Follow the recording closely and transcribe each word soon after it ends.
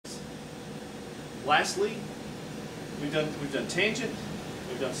Lastly, we've done tangent,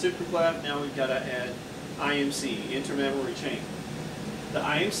 we've done superclave, now we've got to add IMC, intermemory chain. The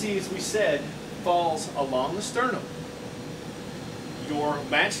IMC, as we said, falls along the sternum. Your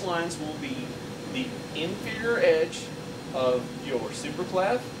match lines will be the inferior edge of your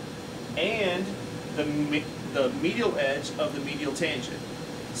superclave and the medial edge of the medial tangent.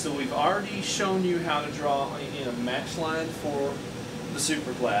 So we've already shown you how to draw in a match line for the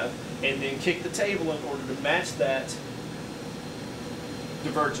superclave and then kick the table in order to match that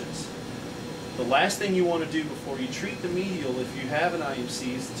divergence. The last thing you want to do before you treat the medial, if you have an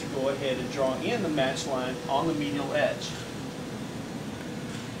IMC, is to go ahead and draw in the match line on the medial edge.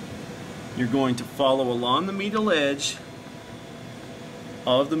 You're going to follow along the medial edge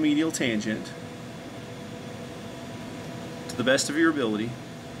of the medial tangent to the best of your ability,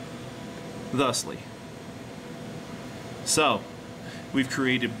 thusly. So, we've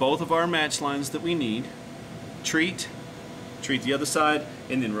created both of our match lines that we need. Treat the other side,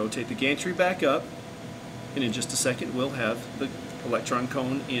 and then rotate the gantry back up, and in just a second we'll have the electron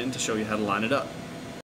cone in to show you how to line it up.